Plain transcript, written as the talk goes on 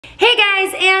Hey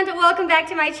guys, and welcome back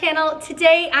to my channel.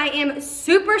 Today I am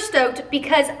super stoked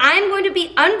because I'm going to be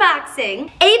unboxing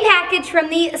a package from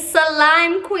the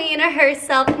slime queen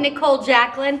herself, Nichole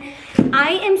Jacklyne.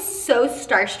 I am so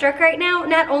starstruck right now.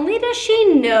 Not only does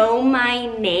she know my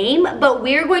name, but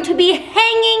we're going to be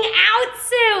hanging out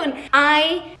soon.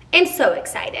 I am so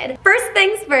excited. First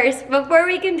things first, before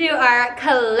we can do our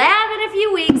collab in a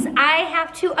few weeks, I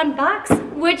have to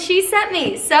unbox what she sent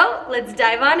me. So let's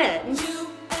dive on in.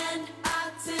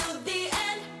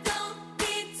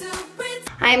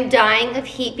 I'm dying of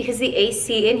heat because the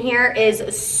AC in here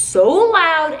is so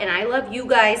loud, and I love you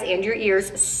guys and your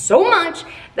ears so much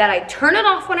that I turn it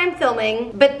off when I'm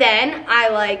filming, but then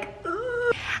I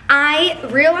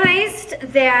realized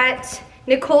that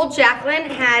Nichole Jacklyne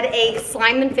had a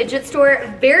slime and fidget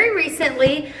store very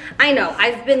recently. I know,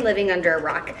 I've been living under a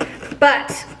rock,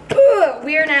 but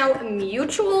we are now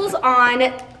mutuals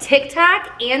on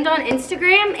TikTok and on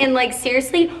Instagram, and like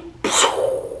seriously,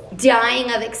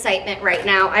 dying of excitement right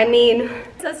now. I mean,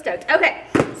 so stoked. Okay,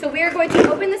 so we are going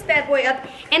to open this bad boy up,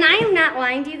 and I am not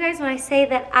lying to you guys when I say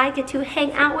that I get to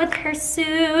hang out with her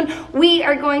soon. We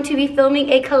are going to be filming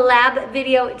a collab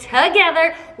video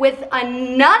together with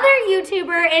another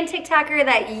YouTuber and TikToker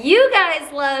that you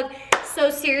guys love. So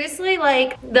seriously,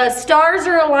 like, the stars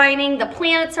are aligning, the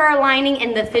planets are aligning,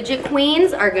 and the fidget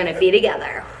queens are gonna be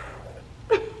together.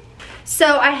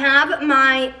 So I have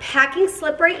my packing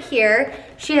slip right here.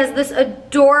 She has this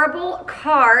adorable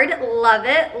card. Love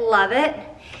it, love it.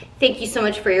 Thank you so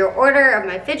much for your order of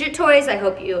my fidget toys. I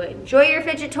hope you enjoy your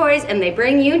fidget toys and they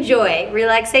bring you joy,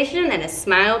 relaxation, and a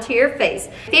smile to your face.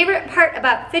 Favorite part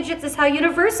about fidgets is how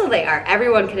universal they are.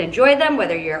 Everyone can enjoy them,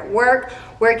 whether you're at work,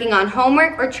 working on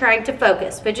homework, or trying to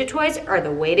focus. Fidget toys are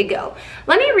the way to go.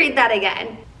 Let me read that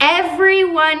again.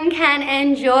 Everyone can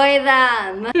enjoy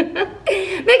them.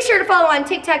 Make sure to follow on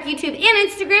TikTok, YouTube, and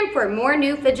Instagram for more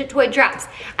new fidget toy drops.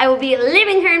 I will be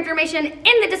leaving her information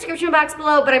in the description box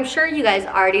below, but I'm sure you guys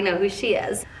already know who she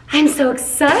is. I'm so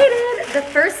excited. The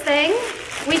first thing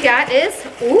we got is,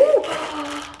 ooh,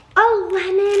 a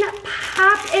lemon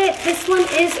Pop-It. This one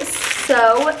is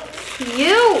so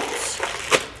cute.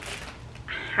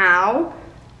 How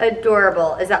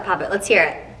adorable is that Pop-It? Let's hear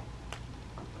it.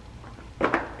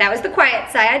 That was the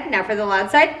quiet side. Now for the loud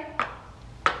side.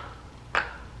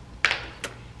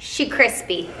 She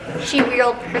crispy. She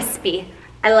real crispy.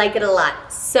 I like it a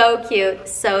lot. So cute,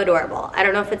 so adorable. I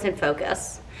don't know if it's in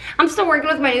focus. I'm still working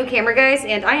with my new camera, guys,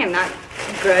 and I am not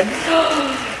good.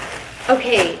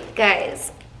 Okay,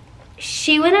 guys.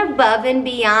 She went above and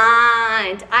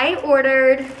beyond. I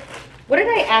ordered, what did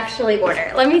I actually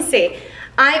order? Let me see.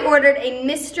 I ordered a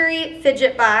mystery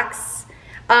fidget box,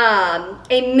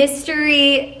 a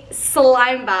mystery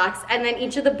slime box, and then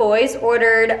each of the boys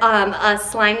ordered a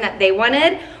slime that they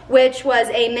wanted, which was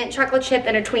a mint chocolate chip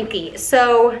and a Twinkie.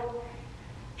 So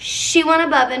she went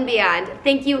above and beyond.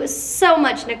 Thank you so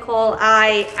much, Nichole.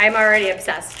 I'm already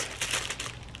obsessed.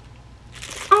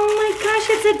 Oh my gosh,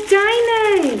 it's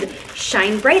a diamond.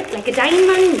 Shine bright like a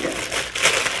diamond.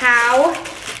 How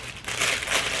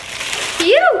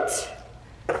cute.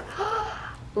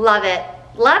 Love it,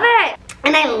 love it.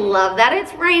 And I love that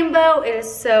it's rainbow. It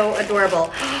is so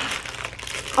adorable.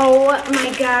 Oh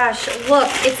my gosh, look,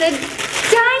 it's a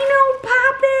Dino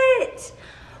Pop-It.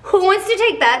 Who wants to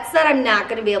take bets that I'm not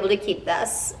gonna be able to keep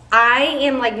this? I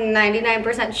am like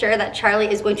 99% sure that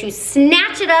Charlie is going to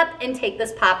snatch it up and take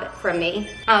this Pop-It from me.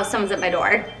 Oh, someone's at my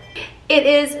door. It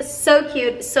is so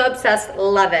cute, so obsessed,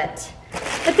 love it.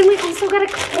 But then we also got a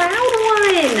cloud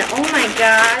one. Oh my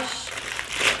gosh.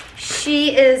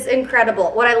 She is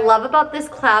incredible. What I love about this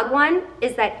cloud one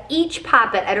is that each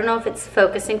Pop-It, I don't know if it's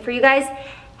focusing for you guys,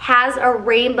 has a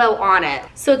rainbow on it.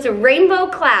 So it's a rainbow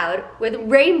cloud with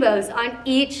rainbows on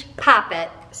each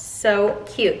Pop-It. So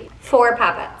cute. 4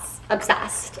 Pop-Its.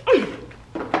 Obsessed. Ooh,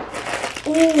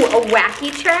 a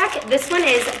wacky track. This one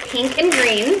is pink and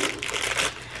green.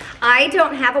 I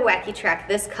don't have a wacky track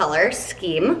this color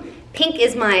scheme. Pink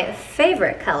is my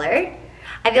favorite color.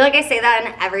 I feel like I say that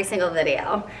in every single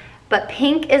video. But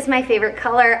pink is my favorite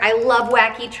color. I love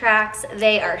wacky tracks.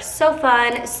 They are so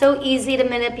fun, so easy to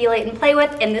manipulate and play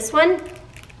with. And this one,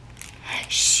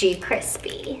 she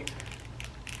crispy.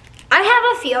 I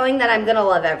have a feeling that I'm gonna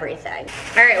love everything.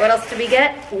 All right, what else did we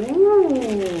get?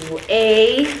 Ooh,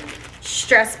 a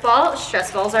stress ball.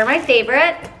 Stress balls are my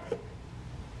favorite.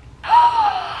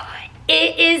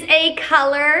 It is a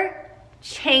color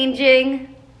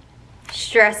changing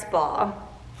stress ball.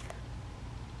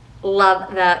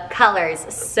 Love the colors,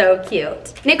 so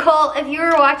cute. Nichole, if you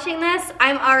were watching this,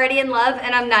 I'm already in love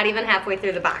and I'm not even halfway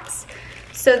through the box.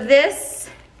 So this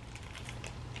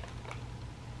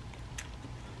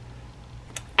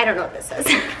I don't know what this is.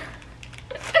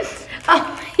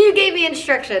 Oh, you gave me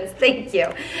instructions. Thank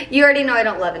you. You already know I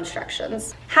don't love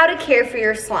instructions. How to care for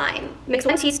your slime. Mix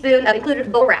 1 teaspoon of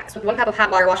included borax with 1 cup of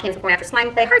hot water. Wash hands before and after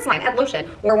slime play. Hard slime, add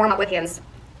lotion, or warm up with hands.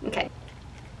 Okay.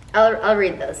 I'll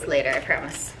read those later, I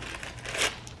promise.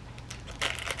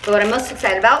 But what I'm most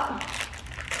excited about,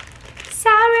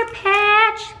 Sour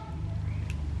Patch.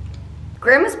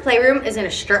 Grandma's playroom is in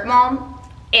a strip mall,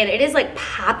 and it is like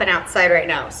popping outside right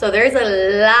now. So there's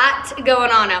a lot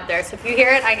going on out there. So if you hear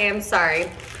it, I am sorry.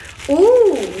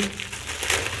 Ooh,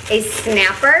 a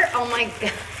snapper. Oh my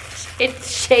gosh.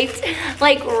 It's shaped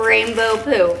like rainbow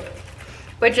poop,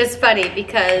 which is funny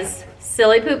because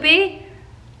Silly Poopy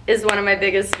is one of my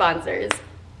biggest sponsors.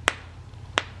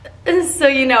 So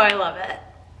you know I love it.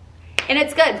 And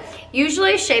it's good.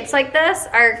 Usually shapes like this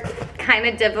are kind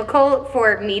of difficult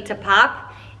for me to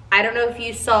pop. I don't know if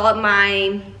you saw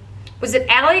my, was it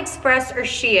AliExpress or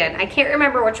Shein? I can't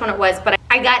remember which one it was, but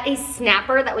I got a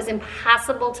snapper that was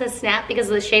impossible to snap because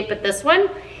of the shape, but this one,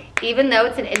 even though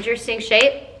it's an interesting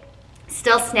shape,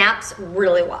 still snaps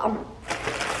really well.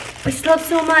 We still have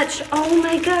so much. Oh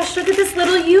my gosh, look at this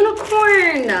little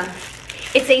unicorn.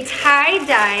 It's a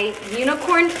tie-dye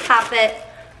unicorn poppet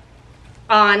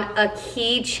on a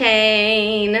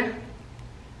keychain.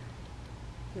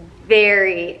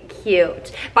 Very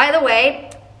cute. By the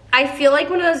way, I feel like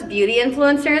one of those beauty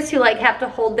influencers who like have to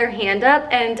hold their hand up,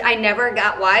 and I never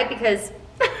got why because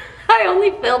I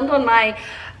only filmed on my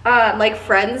like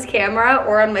friend's camera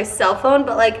or on my cell phone,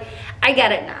 but like I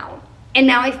get it now. And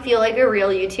now I feel like a real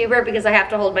YouTuber because I have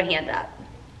to hold my hand up.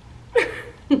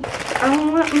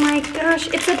 Oh my gosh,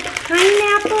 it's a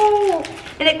pineapple.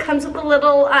 And it comes with a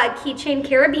little keychain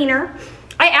carabiner.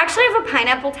 I actually have a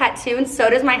pineapple tattoo, and so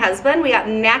does my husband. We got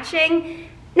matching,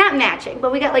 not matching,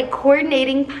 but we got like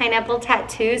coordinating pineapple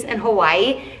tattoos in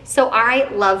Hawaii. So I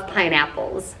love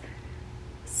pineapples.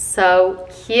 So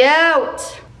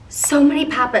cute. So many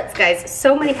poppets, guys,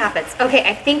 so many poppets. Okay,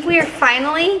 I think we are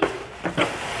finally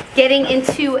getting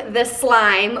into the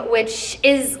slime, which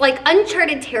is like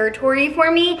uncharted territory for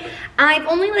me. I've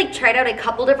only like tried out a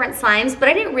couple different slimes, but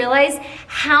I didn't realize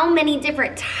how many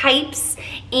different types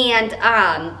and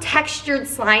textured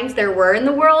slimes there were in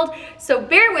the world. So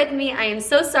bear with me. I am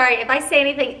so sorry if I say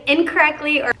anything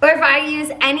incorrectly or if I use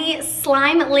any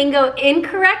slime lingo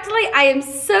incorrectly. I am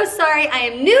so sorry. I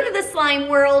am new to the slime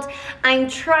world. I'm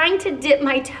trying to dip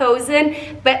my toes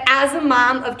in, but as a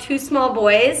mom of 2 small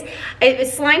boys,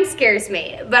 slime scares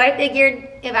me. But I figured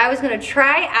if I was gonna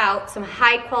try out some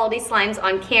high quality slimes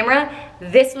on camera,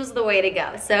 this was the way to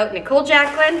go. So Nichole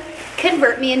Jacklyne,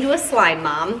 convert me into a slime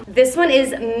mom. This one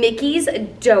is Mickey's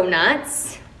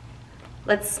Donuts.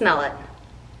 Let's smell it.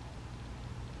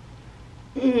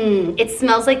 It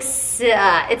smells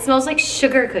like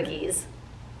sugar cookies.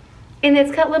 And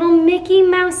it's got little Mickey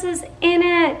Mouses in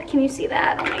it. Can you see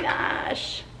that? Oh my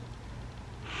gosh.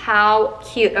 How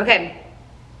cute. Okay,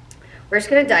 we're just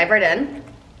gonna dive right in.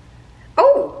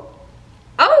 Oh,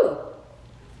 oh.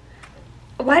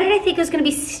 Why did I think it was gonna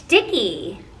be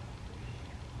sticky?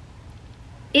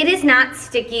 It is not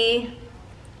sticky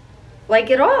like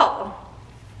at all.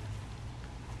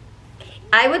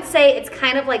 I would say it's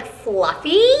kind of like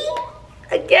fluffy.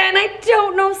 Again, I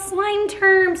don't know slime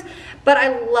terms, but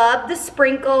I love the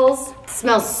sprinkles. It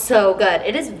smells so good.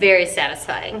 It is very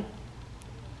satisfying.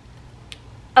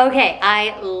 Okay,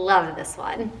 I love this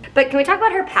one. But can we talk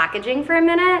about her packaging for a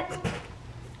minute?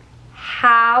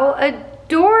 How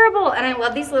adorable. And I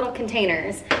love these little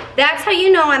containers. That's how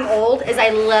you know I'm old, is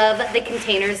I love the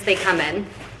containers they come in.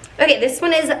 Okay, this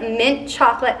one is mint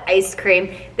chocolate ice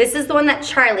cream. This is the one that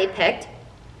Charlie picked.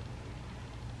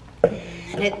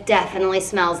 And it definitely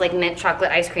smells like mint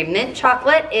chocolate ice cream. Mint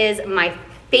chocolate is my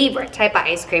favorite type of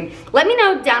ice cream. Let me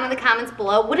know down in the comments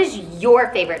below, what is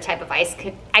your favorite type of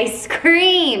ice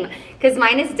cream? Because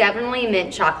mine is definitely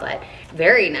mint chocolate.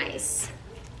 Very nice.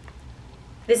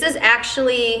 This is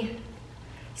actually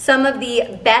some of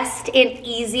the best and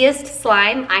easiest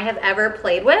slime I have ever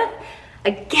played with.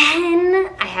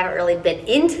 Again, I haven't really been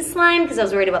into slime because I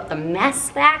was worried about the mess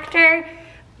factor.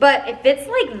 But if it's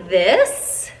like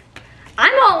this,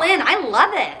 I'm all in. I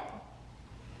love it.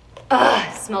 Ugh,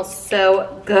 it smells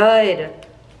so good.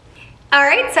 All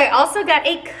right, so I also got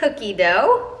a cookie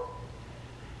dough.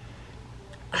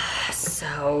 Ugh,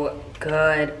 so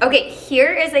good. Okay,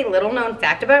 here is a little known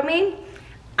fact about me.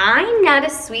 I'm not a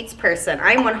sweets person.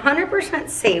 I'm 100%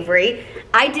 savory.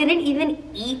 I didn't even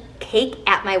eat cake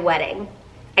at my wedding.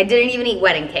 I didn't even eat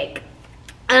wedding cake.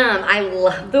 I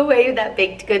love the way that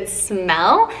baked goods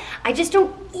smell. I just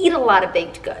don't eat a lot of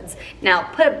baked goods. Now,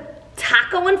 put a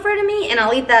taco in front of me and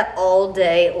I'll eat that all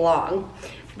day long.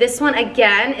 This one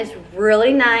again is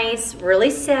really nice, really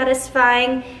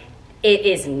satisfying. It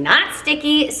is not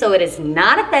sticky, so it is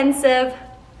not offensive,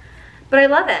 but I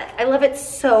love it. I love it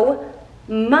so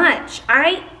much.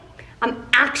 I'm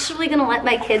actually gonna let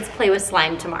my kids play with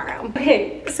slime tomorrow.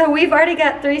 Okay, so we've already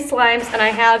got 3 slimes and I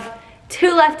have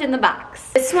 2 left in the box.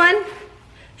 This one,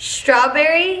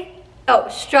 strawberries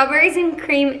and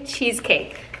cream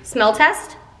cheesecake. Smell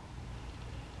test.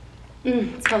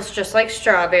 It smells just like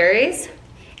strawberries.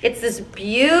 It's this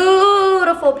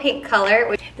beautiful pink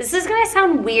color. This is gonna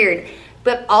sound weird,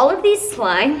 but all of these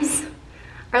slimes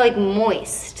are like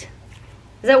moist.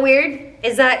 Is that weird?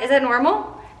 Is that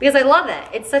normal? Because I love it.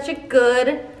 It's such a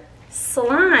good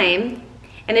slime.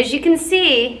 And as you can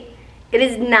see, it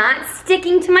is not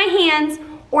sticking to my hands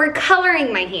or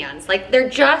coloring my hands. Like, they're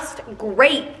just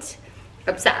great.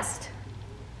 Obsessed.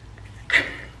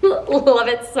 Love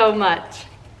it so much.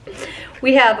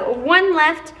 We have 1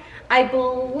 left. I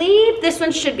believe this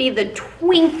one should be the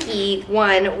Twinkie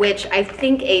one, which I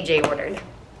think AJ ordered.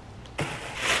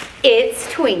 It's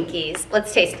Twinkies.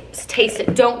 Let's taste it. Let's taste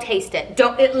it. Don't taste it.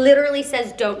 It literally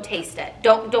says don't taste it.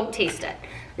 Don't taste it.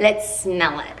 Let's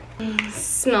smell it.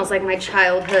 Smells like my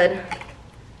childhood.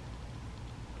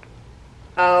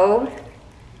 Oh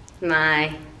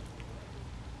my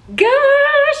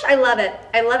gosh, I love it.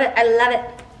 I love it. I love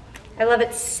it. I love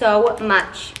it so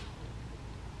much.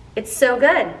 It's so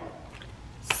good.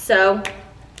 So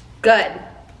good.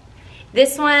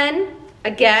 This one,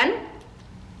 again,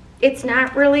 it's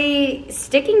not really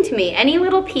sticking to me. Any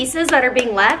little pieces that are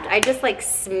being left, I just like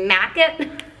smack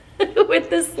it with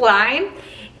the slime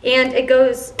and it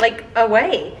goes like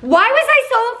away. Why was I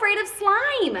so afraid of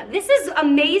slime? This is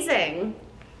amazing.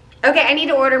 Okay, I need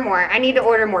to order more. I need to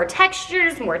order more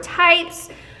textures, more types,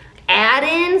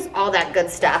 add-ins, all that good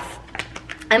stuff.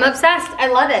 I'm obsessed. I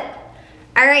love it.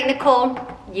 All right, Nichole,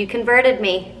 you converted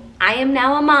me. I am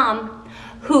now a mom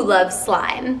who loves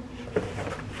slime.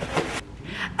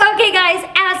 Okay, guys,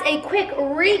 as a quick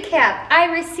recap,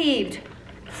 I received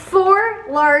 4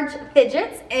 large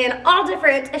fidgets in all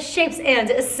different shapes and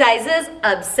sizes.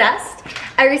 Obsessed.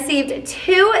 I received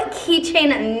 2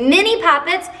 keychain mini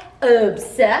poppets.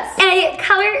 Obsessed. A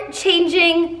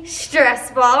color-changing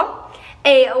stress ball,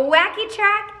 a wacky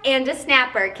track, and a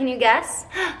snapper. Can you guess?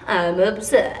 I'm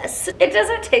obsessed. It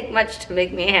doesn't take much to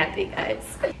make me happy,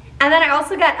 guys. And then I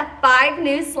also got 5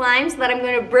 new slimes that I'm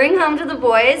gonna bring home to the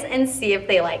boys and see if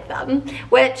they like them,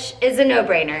 which is a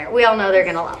no-brainer. We all know they're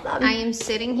gonna love them. I am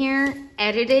sitting here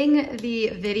editing the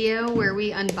video where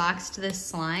we unboxed this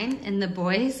slime, and the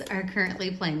boys are currently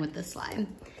playing with the slime.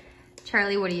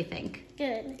 Charlie, what do you think?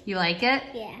 Good. You like it?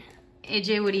 Yeah.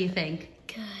 AJ, what do you think?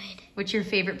 Good. What's your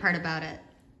favorite part about it?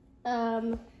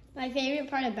 My favorite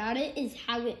part about it is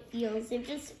how it feels. It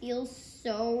just feels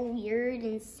so weird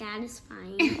and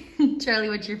satisfying. Charlie,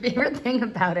 what's your favorite thing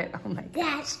about it? Oh my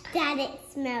gosh. That it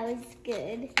smells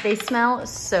good. They smell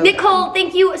so good. Nichole,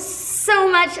 thank you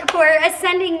so much for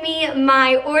sending me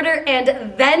my order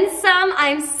and then some.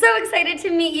 I'm so excited to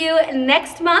meet you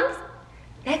next month.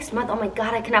 Next month, oh my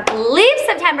God, I cannot believe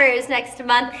September is next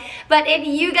month. But if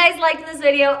you guys liked this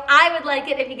video, I would like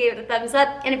it if you gave it a thumbs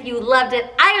up. And if you loved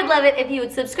it, I would love it if you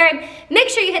would subscribe. Make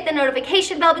sure you hit the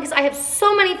notification bell because I have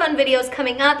so many fun videos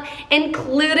coming up,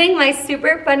 including my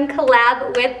super fun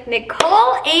collab with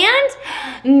Nichole and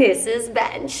Mrs.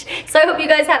 Bench. So I hope you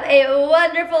guys have a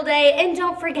wonderful day. And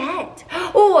don't forget,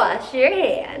 wash your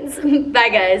hands. Bye,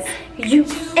 guys. You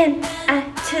and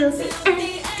I till the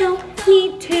end. Don't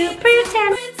need to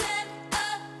pretend.